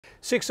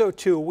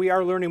6:02, we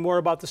are learning more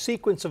about the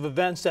sequence of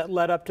events that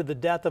led up to the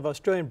death of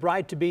Australian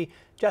bride-to-be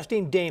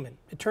Justine Damon.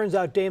 It turns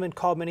out Damon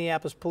called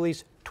Minneapolis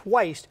police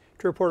twice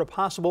to report a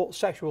possible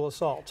sexual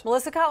assault.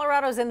 Melissa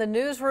Colorado's in the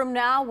newsroom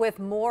now with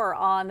more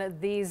on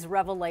these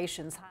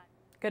revelations.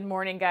 Good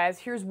morning, guys.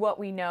 Here's what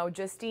we know.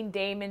 Justine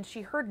Damon,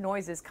 she heard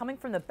noises coming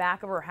from the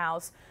back of her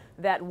house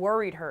that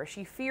worried her.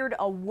 She feared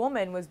a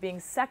woman was being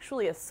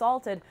sexually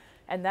assaulted,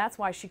 and that's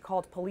why she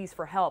called police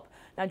for help.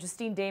 Now,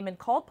 Justine Damon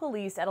called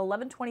police at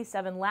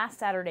 11:27 last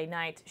Saturday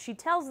night. She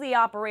tells the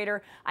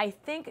operator, "I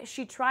think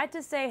she tried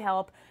to say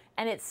help,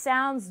 and it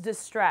sounds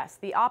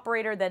distressed." The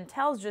operator then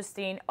tells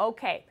Justine,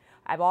 "Okay,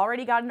 I've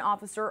already got an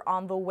officer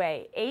on the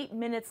way." 8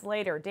 minutes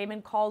later,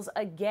 Damon calls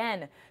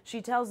again.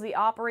 She tells the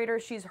operator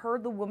she's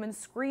heard the woman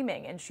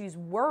screaming and she's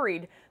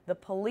worried the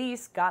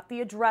police got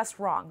the address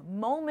wrong.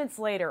 Moments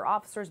later,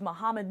 officers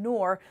Mohammed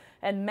Noor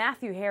and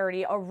Matthew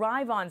Harity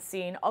arrive on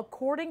scene.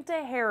 According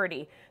to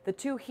Harity, the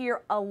two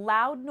hear a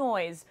loud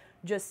noise.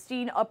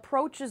 Justine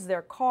approaches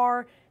their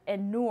car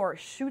and Noor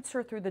shoots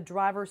her through the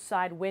driver's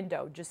side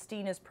window.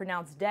 Justine is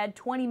pronounced dead.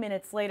 20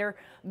 minutes later,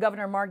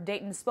 Governor Mark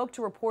Dayton spoke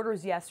to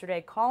reporters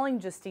yesterday, calling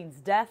Justine's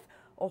death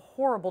a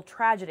horrible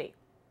tragedy.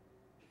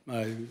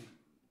 I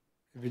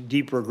have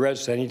deep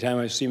regrets anytime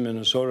I see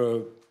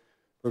Minnesota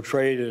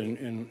portrayed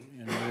in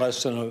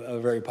less than a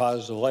very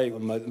positive light.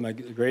 My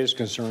greatest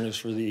concern is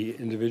for the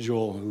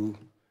individual who,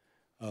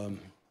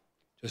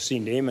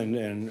 Justine Damon,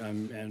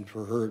 and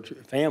for her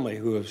family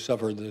who have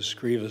suffered this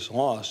grievous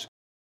loss.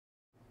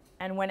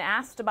 And when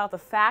asked about the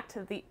fact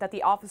that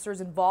the officers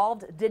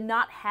involved did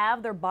not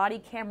have their body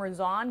cameras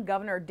on,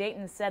 Governor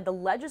Dayton said the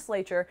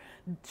legislature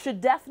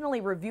should definitely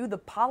review the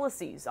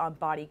policies on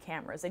body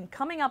cameras. And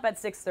coming up at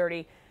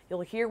 6:30, you'll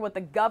hear what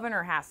the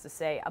governor has to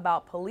say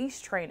about police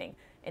training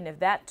and if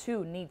that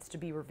too needs to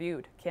be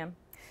reviewed. Kim?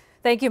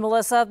 Thank you,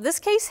 Melissa. This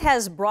case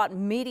has brought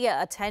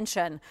media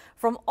attention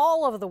from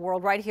all over the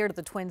world right here to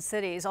the Twin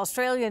Cities.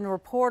 Australian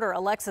reporter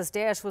Alexis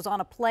Daesh was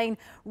on a plane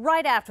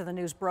right after the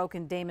news broke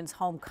in Damon's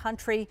home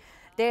country.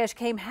 Daesh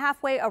came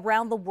halfway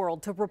around the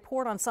world to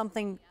report on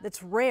something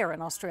that's rare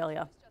in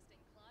Australia.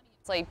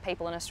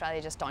 People in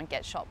Australia just don't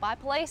get shot by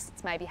police.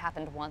 It's maybe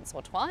happened once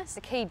or twice.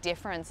 The key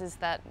difference is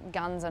that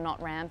guns are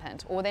not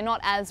rampant, or they're not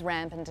as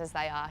rampant as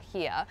they are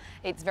here.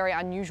 It's very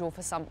unusual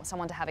for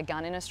someone to have a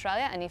gun in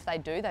Australia, and if they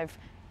do, they've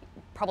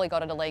probably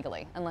got it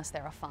illegally, unless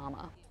they're a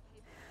farmer.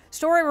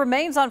 Story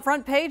remains on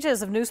front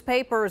pages of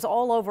newspapers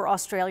all over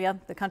Australia.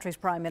 The country's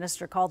prime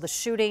minister called the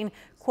shooting,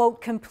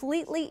 quote,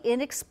 completely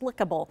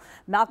inexplicable.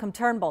 Malcolm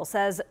Turnbull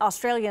says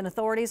Australian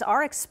authorities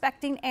are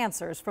expecting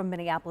answers from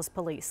Minneapolis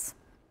police.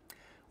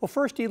 Well,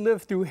 first he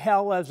lived through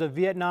hell as a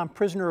Vietnam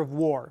prisoner of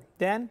war.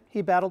 Then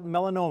he battled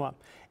melanoma.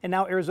 And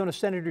now Arizona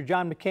Senator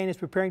John McCain is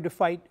preparing to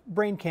fight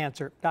brain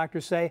cancer.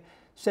 Doctors say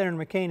Senator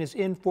McCain is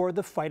in for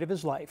the fight of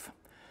his life.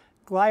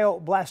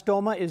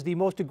 Glioblastoma is the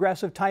most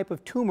aggressive type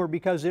of tumor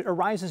because it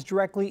arises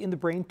directly in the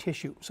brain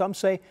tissue. Some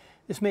say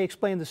this may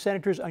explain the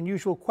senator's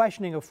unusual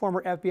questioning of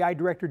former FBI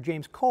Director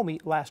James Comey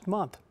last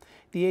month.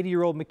 The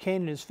 80-year-old McCain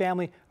and his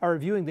family are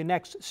reviewing the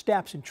next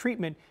steps in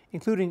treatment,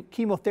 including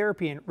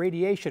chemotherapy and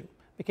radiation.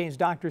 McCain's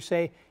doctors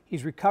say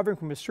he's recovering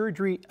from his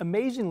surgery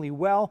amazingly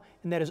well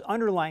and that his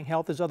underlying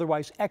health is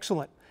otherwise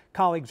excellent.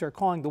 Colleagues are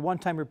calling the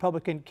one-time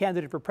Republican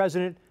candidate for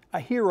president a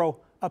hero,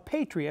 a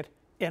patriot,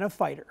 and a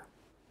fighter.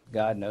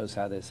 God knows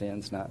how this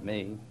ends, not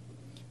me.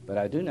 But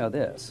I do know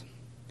this.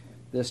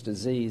 This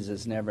disease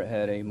has never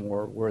had a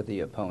more worthy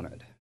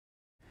opponent.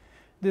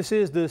 This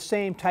is the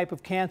same type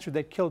of cancer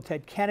that killed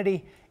Ted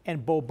Kennedy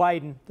and Beau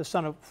Biden, the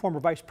son of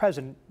former Vice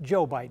President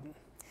Joe Biden.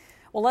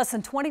 Well, less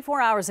than 24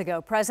 hours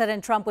ago,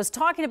 President Trump was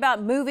talking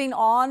about moving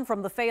on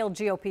from the failed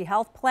GOP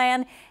health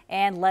plan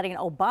and letting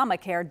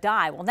Obamacare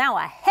die. Well, now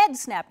a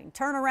head-snapping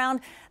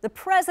turnaround. The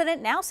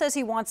president now says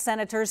he wants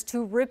senators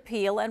to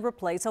repeal and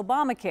replace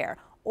Obamacare,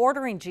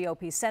 ordering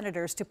GOP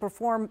senators to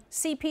perform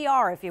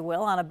CPR, if you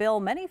will, on a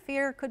bill many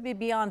fear could be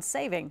beyond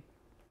saving.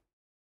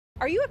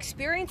 Are you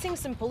experiencing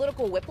some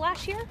political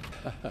whiplash here?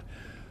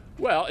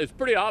 Well, it's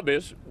pretty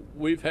obvious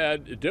we've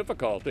had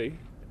difficulty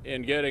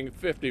in getting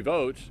 50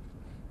 votes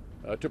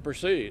to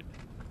proceed.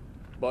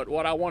 But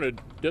what I want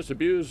to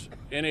disabuse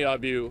any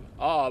of you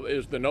of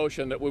is the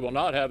notion that we will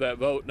not have that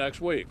vote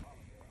next week.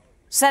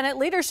 Senate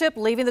leadership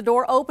leaving the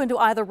door open to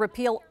either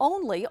repeal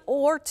only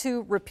or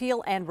to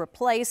repeal and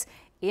replace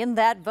in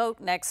that vote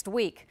next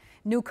week.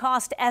 New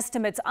cost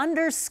estimates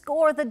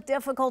underscore the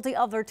difficulty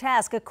of their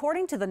task.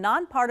 According to the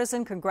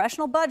nonpartisan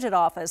Congressional Budget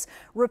Office,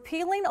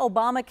 repealing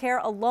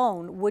Obamacare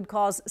alone would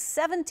cause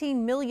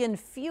 17 million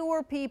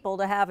fewer people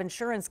to have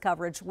insurance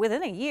coverage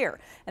within a year.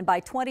 And by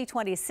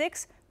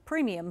 2026,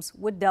 premiums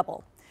would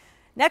double.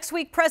 Next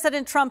week,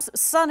 President Trump's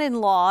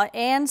son-in-law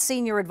and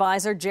senior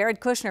advisor Jared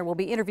Kushner will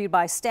be interviewed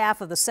by staff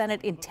of the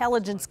Senate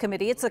Intelligence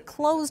Committee. It's a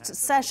closed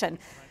session.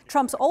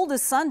 Trump's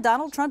oldest son,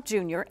 Donald Trump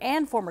Jr.,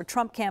 and former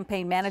Trump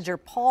campaign manager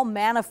Paul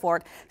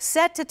Manafort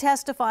set to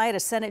testify at a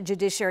Senate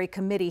Judiciary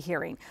Committee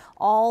hearing.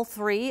 All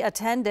three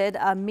attended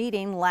a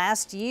meeting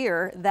last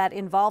year that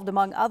involved,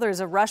 among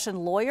others, a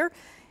Russian lawyer.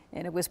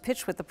 and it was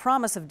pitched with the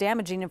promise of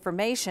damaging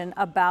information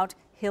about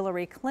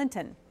Hillary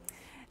Clinton.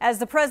 As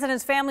the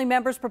president's family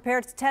members prepare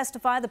to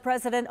testify, the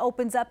president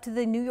opens up to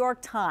the New York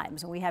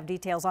Times, and we have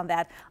details on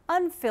that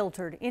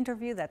unfiltered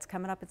interview that's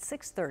coming up at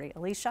 6:30.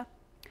 Alicia?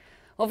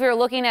 Well,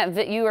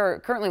 if you are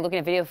currently looking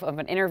at video of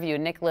an interview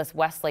Nicholas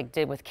Westlake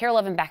did with KARE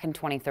 11 back in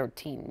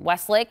 2013.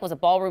 Westlake was a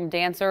ballroom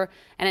dancer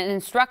and an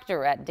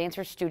instructor at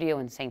Dancer Studio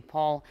in St.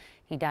 Paul.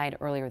 He died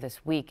earlier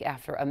this week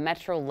after a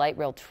Metro light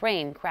rail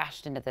train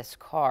crashed into this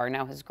car.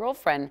 Now, his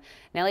girlfriend,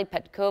 Nelly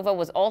Petkova,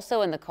 was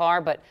also in the car,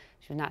 but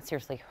she was not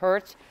seriously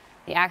hurt.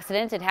 The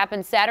accident, it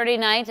happened Saturday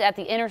night at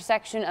the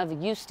intersection of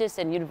Eustis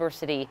and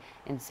University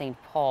in St.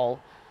 Paul.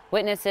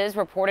 Witnesses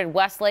reported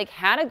Westlake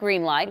had a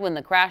green light when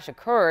the crash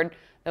occurred,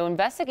 though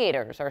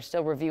investigators are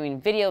still reviewing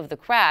video of the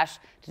crash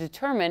to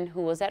determine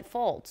who was at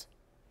fault.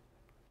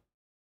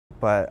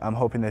 But I'm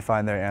hoping they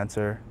find their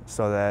answer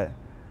so that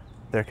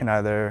there can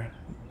either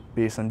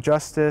be some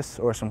justice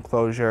or some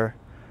closure,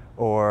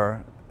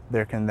 or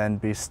there can then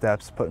be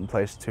steps put in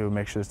place to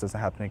make sure this doesn't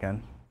happen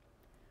again.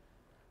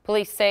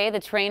 Police say the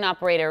train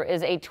operator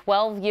is a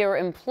 12-year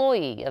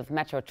employee of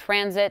Metro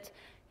Transit.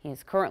 He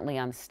is currently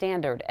on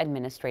standard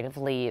administrative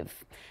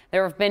leave.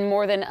 There have been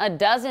more than a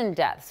dozen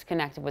deaths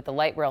connected with the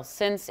light rail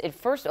since it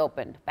first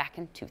opened back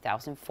in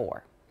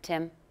 2004.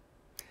 Tim?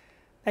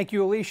 Thank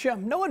you, Alicia.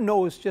 No one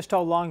knows just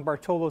how long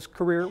Bartolo's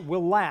career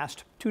will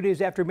last. 2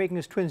 days after making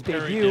his Twins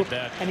debut,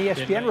 an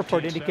ESPN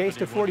report indicates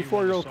the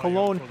 44-year-old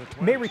Colon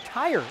may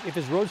retire if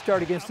his road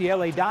start against the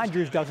LA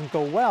Dodgers doesn't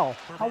go well.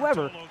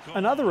 However,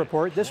 another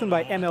report, this one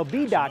by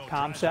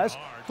MLB.com, says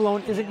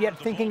Colon isn't yet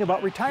thinking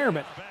about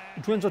retirement.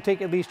 The Twins will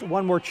take at least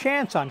one more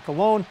chance on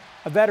Colon,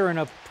 a veteran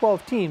of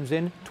 12 teams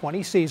in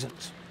 20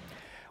 seasons.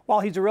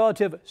 While he's a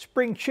relative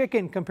spring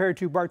chicken compared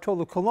to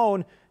Bartolo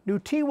Colon, new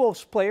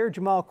T-Wolves player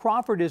Jamal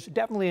Crawford is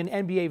definitely an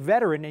NBA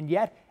veteran, and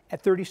yet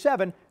at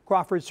 37,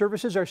 Crawford's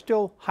services are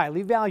still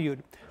highly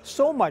valued.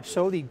 So much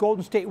so, the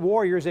Golden State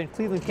Warriors and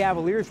Cleveland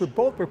Cavaliers were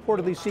both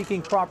reportedly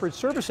seeking Crawford's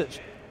services.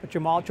 But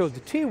Jamal chose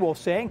the T-Wolves,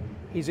 saying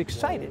he's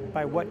excited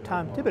by what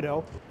Tom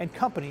Thibodeau and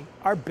company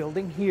are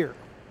building here.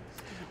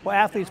 Well,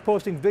 athletes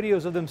posting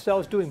videos of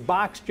themselves doing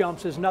box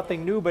jumps is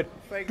nothing new, but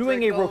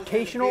doing a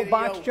rotational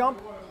box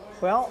jump,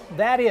 well,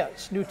 that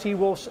is. New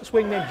T-Wolves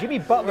swingman Jimmy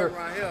Butler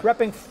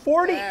repping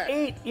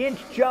 48-inch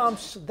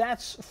jumps.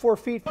 That's 4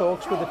 feet,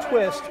 folks, with a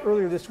twist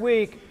earlier this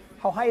week.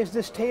 How high is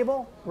this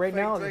table right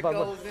now? It's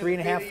about, what,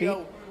 3.5 feet?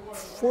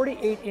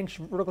 48-inch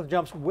vertical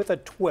jumps with a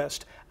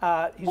twist.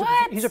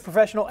 He's a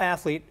professional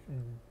athlete.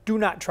 Do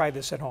not try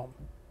this at home.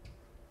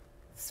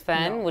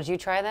 Sven, would you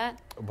try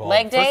that? Well,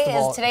 leg day?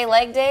 Is today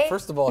leg day?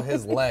 First of all,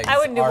 his legs I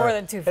wouldn't do more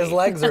than 2 feet. His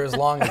legs are as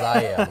long as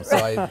I am,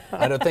 so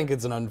I don't think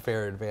it's an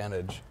unfair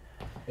advantage.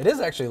 It is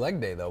actually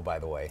leg day, though, by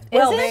the way.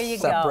 Well, there you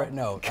Separate go.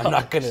 note. I'm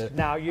not going to.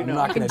 Now you know.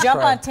 I'm not going to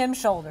jump on Tim's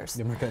shoulders.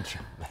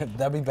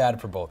 That'd be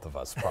bad for both of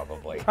us,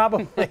 probably.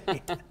 Probably. Yeah,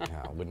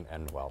 it wouldn't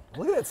end well.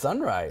 Look at that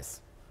sunrise.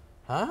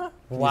 Huh?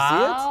 Can wow. you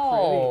see it?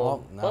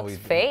 Oh, no, looks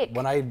fake.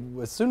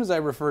 As soon as I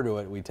refer to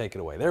it, we take it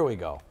away. There we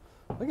go.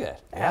 Look at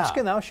it. Ask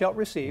and thou shalt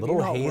receive. A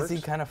little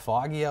hazy, kind of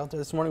foggy out there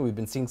this morning. We've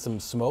been seeing some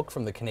smoke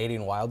from the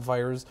Canadian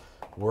wildfires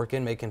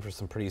making for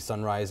some pretty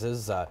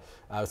sunrises.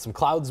 Some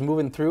clouds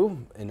moving through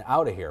and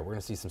out of here. We're going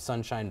to see some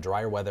sunshine,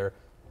 drier weather.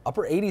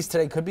 Upper 80s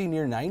today, could be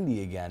near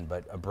 90 again,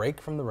 but a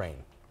break from the rain.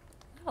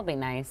 That'll be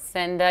nice.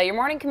 And your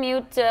morning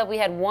commute, we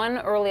had one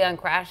early on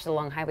crash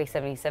along Highway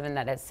 77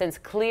 that has since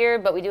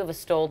cleared, but we do have a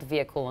stalled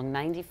vehicle on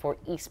 94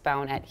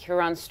 eastbound at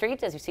Huron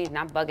Street. As you see,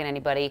 not bugging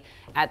anybody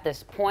at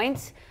this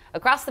point.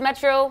 Across the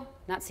metro,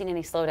 not seeing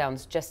any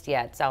slowdowns just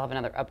yet. So I'll have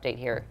another update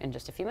here in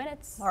just a few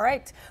minutes. All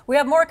right. We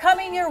have more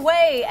coming your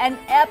way. An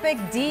epic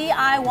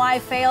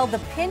DIY fail, the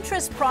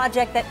Pinterest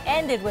project that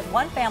ended with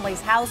one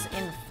family's house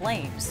in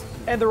flames.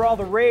 And they're all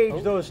the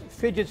rage, those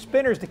fidget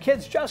spinners the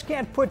kids just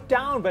can't put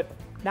down, but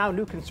now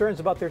new concerns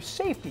about their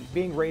safety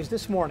being raised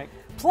this morning.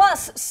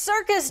 Plus,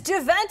 Circus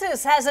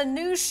Juventus has a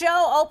new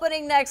show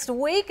opening next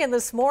week, and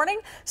this morning,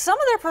 some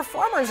of their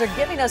performers are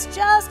giving us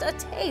just a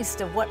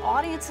taste of what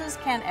audiences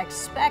can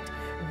expect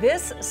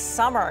this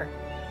summer.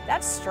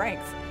 That's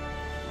strength.